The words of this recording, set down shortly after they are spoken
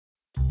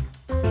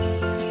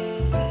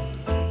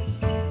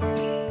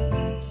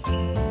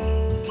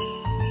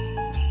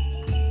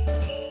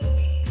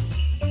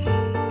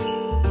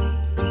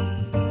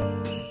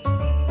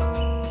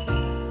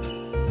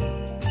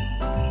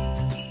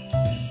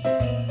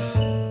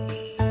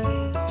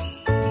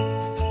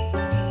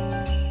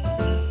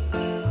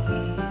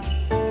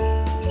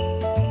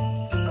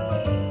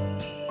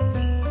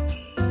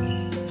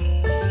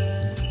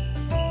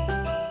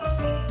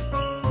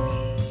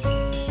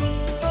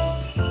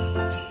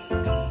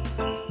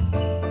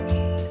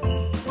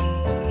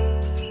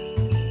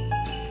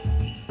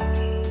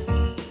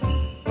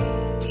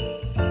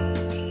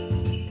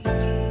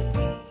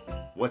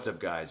What's up,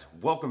 guys?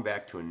 Welcome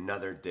back to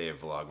another day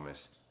of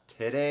Vlogmas.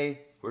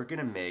 Today we're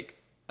gonna make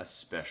a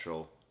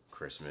special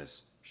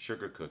Christmas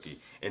sugar cookie,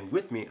 and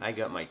with me I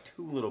got my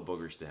two little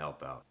boogers to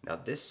help out. Now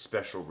this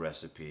special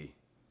recipe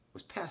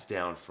was passed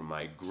down from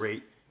my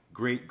great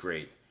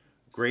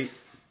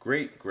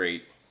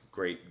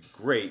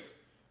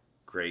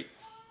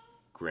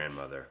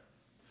grandmother.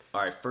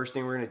 All right, first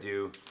thing we're gonna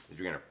do is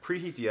we're gonna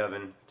preheat the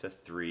oven to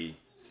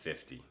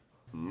 350.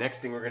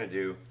 Next thing we're gonna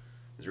do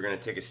is we're gonna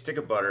take a stick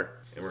of butter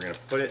and we're gonna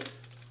put it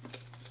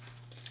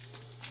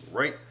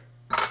right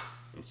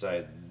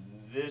inside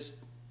this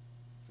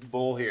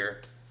bowl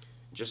here,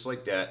 just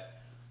like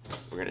that.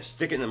 We're gonna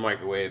stick it in the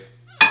microwave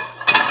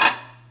and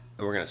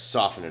we're gonna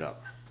soften it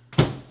up.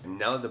 And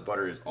now that the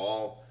butter is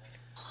all,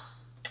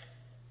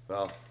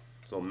 well,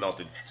 it's a little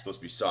melted. It's supposed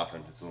to be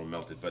softened. It's a little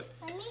melted, but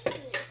let me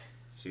see.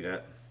 See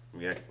that?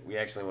 We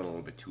actually went a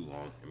little bit too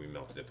long and we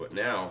melted it. But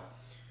now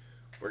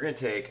we're gonna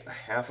take a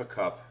half a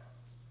cup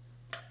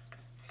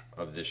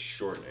of this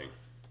shortening.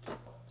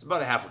 It's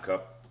about a half a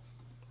cup.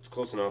 It's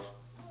close enough.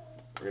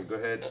 We're gonna go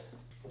ahead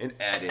and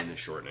add in the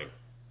shortening.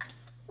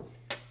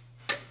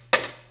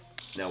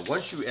 Now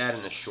once you add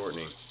in the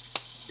shortening,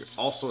 you're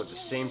also at the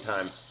same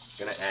time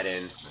gonna add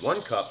in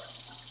 1 cup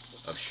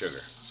of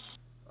sugar.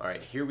 All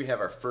right, here we have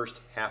our first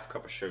half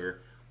cup of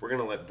sugar. We're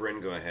gonna let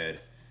Brynn go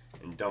ahead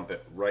and dump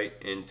it right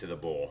into the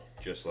bowl,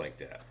 just like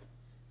that.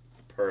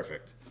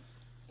 Perfect.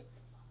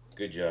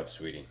 Good job,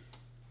 sweetie.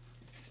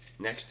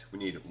 Next, we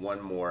need 1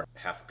 more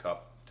half a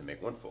cup to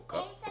make 1 full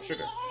cup of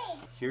sugar.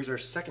 Here's our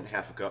second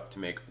half a cup to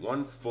make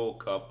 1 full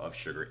cup of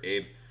sugar.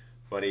 Abe,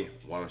 buddy,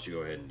 why don't you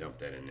go ahead and dump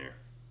that in there?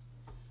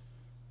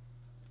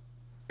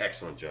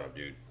 Excellent job,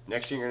 dude.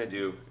 Next thing you're gonna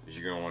do is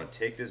you're gonna wanna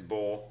take this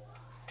bowl,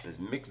 this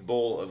mixed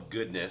bowl of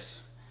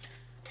goodness,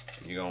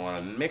 and you're gonna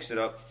wanna mix it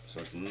up so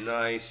it's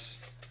nice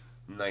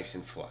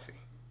and fluffy.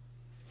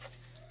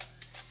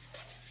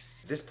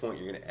 At this point,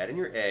 you're gonna add in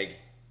your egg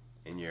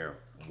and your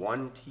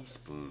 1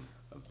 teaspoon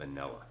of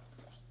vanilla.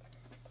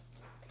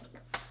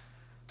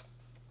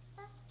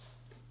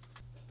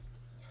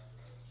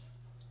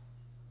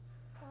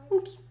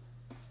 Oops.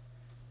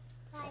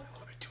 A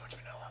little bit too much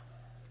vanilla.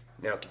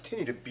 Now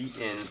continue to beat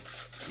in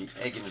the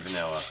egg and the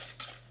vanilla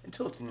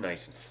until it's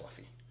nice and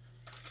fluffy.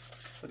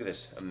 Look at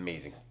this,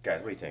 amazing.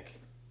 Guys, what do you think?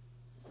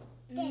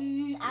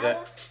 I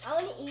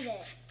want to eat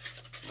it.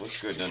 Looks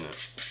good, doesn't it?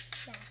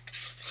 Yeah.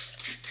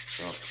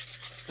 So,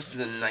 this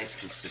is a nice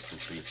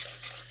consistency.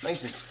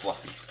 Nice and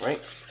fluffy,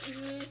 right?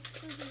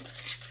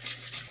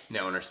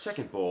 Now in our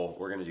second bowl,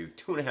 we're gonna do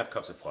 2½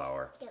 cups of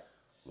flour,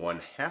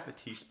 1/2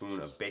 teaspoon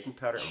of baking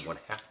powder, and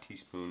 1/2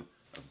 teaspoon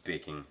of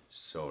baking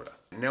soda.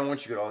 Now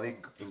once you get all the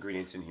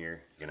ingredients in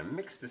here, you're gonna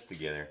mix this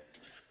together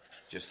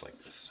just like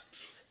this.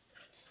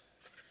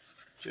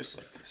 Just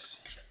like this.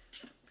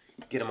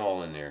 Get them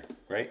all in there,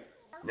 right?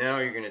 Now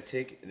you're gonna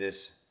take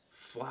this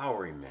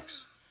floury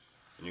mix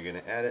and you're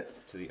gonna add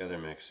it to the other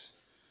mix.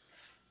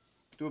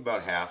 Do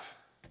about half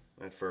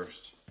at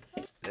first.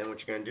 Then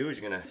what you're gonna do is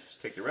you're gonna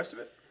just take the rest of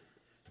it.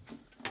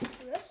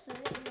 The rest of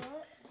it,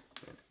 what?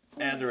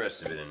 Add the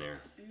rest of it in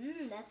there.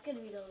 That's gonna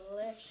be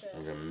delicious.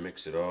 I'm gonna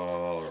mix it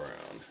all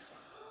around.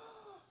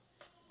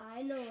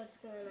 I know what's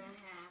gonna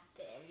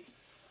happen.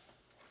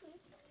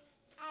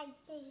 I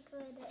think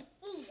we're gonna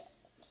eat it.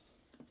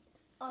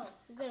 Oh,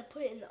 we're gonna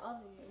put it in the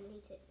oven and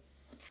eat it.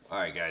 All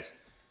right, guys.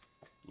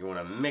 You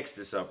wanna mix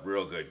this up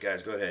real good.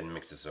 Guys, go ahead and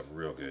mix this up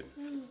real good.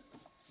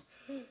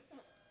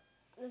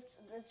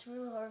 That's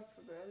real hard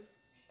for Brynn.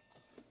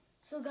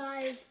 So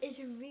guys, it's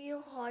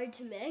real hard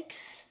to mix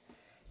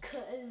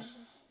because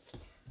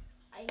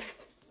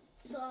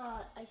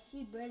I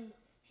see Brynn,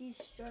 she's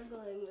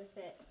struggling with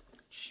it.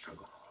 She's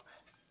struggling a little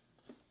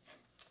bit.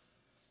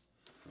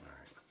 All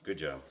right, good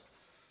job.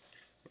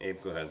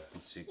 Abe, go ahead.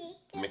 Let's see.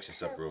 Mix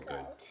this up real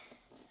good.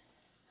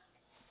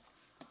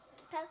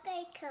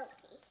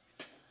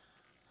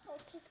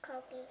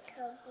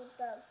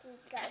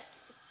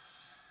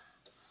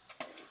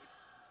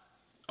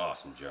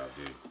 Awesome job,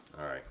 dude.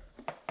 All right.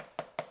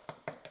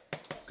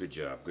 Good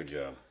job, good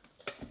job.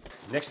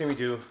 Next thing we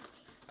do,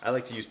 I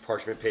like to use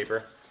parchment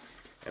paper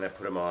and I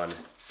put them on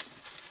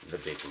the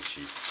baking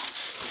sheet.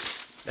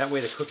 That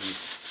way the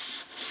cookies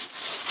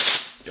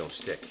don't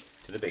stick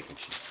to the baking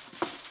sheet.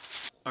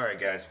 All right,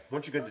 guys,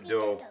 once you get the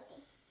dough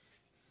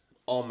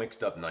all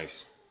mixed up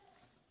nice,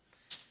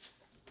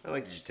 I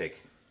like to just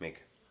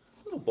make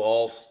little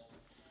balls,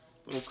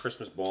 little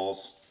Christmas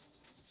balls.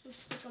 Just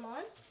stick them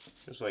on?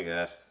 Just like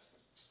that.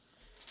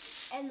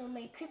 And they'll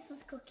make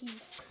Christmas cookies.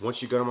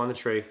 Once you got them on the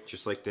tray,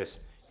 just like this,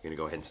 you're gonna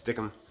go ahead and stick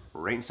them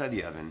right inside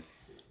the oven,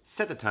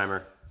 set the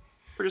timer,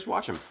 or just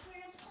watch them.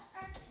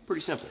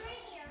 Pretty simple.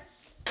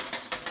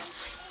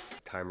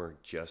 Timer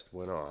just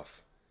went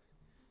off.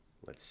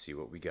 Let's see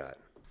what we got.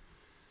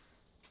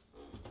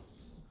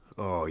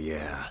 Oh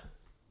yeah.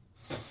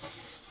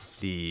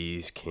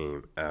 These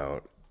came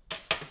out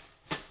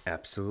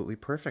absolutely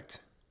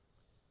perfect.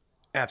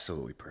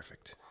 Absolutely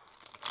perfect.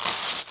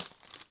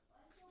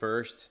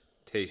 First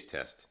taste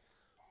test.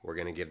 We're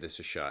gonna give this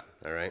a shot,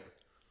 all right?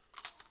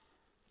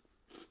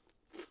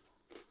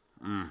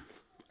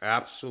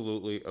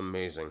 Absolutely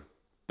amazing.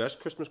 Best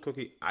Christmas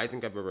cookie I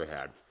think I've ever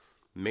had.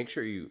 Make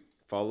sure you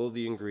follow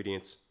the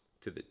ingredients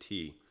to the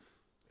T,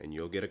 and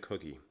you'll get a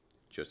cookie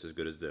just as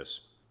good as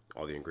this.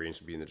 All the ingredients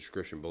will be in the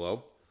description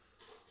below.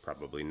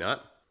 Probably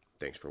not.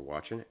 Thanks for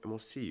watching, and we'll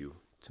see you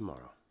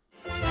tomorrow.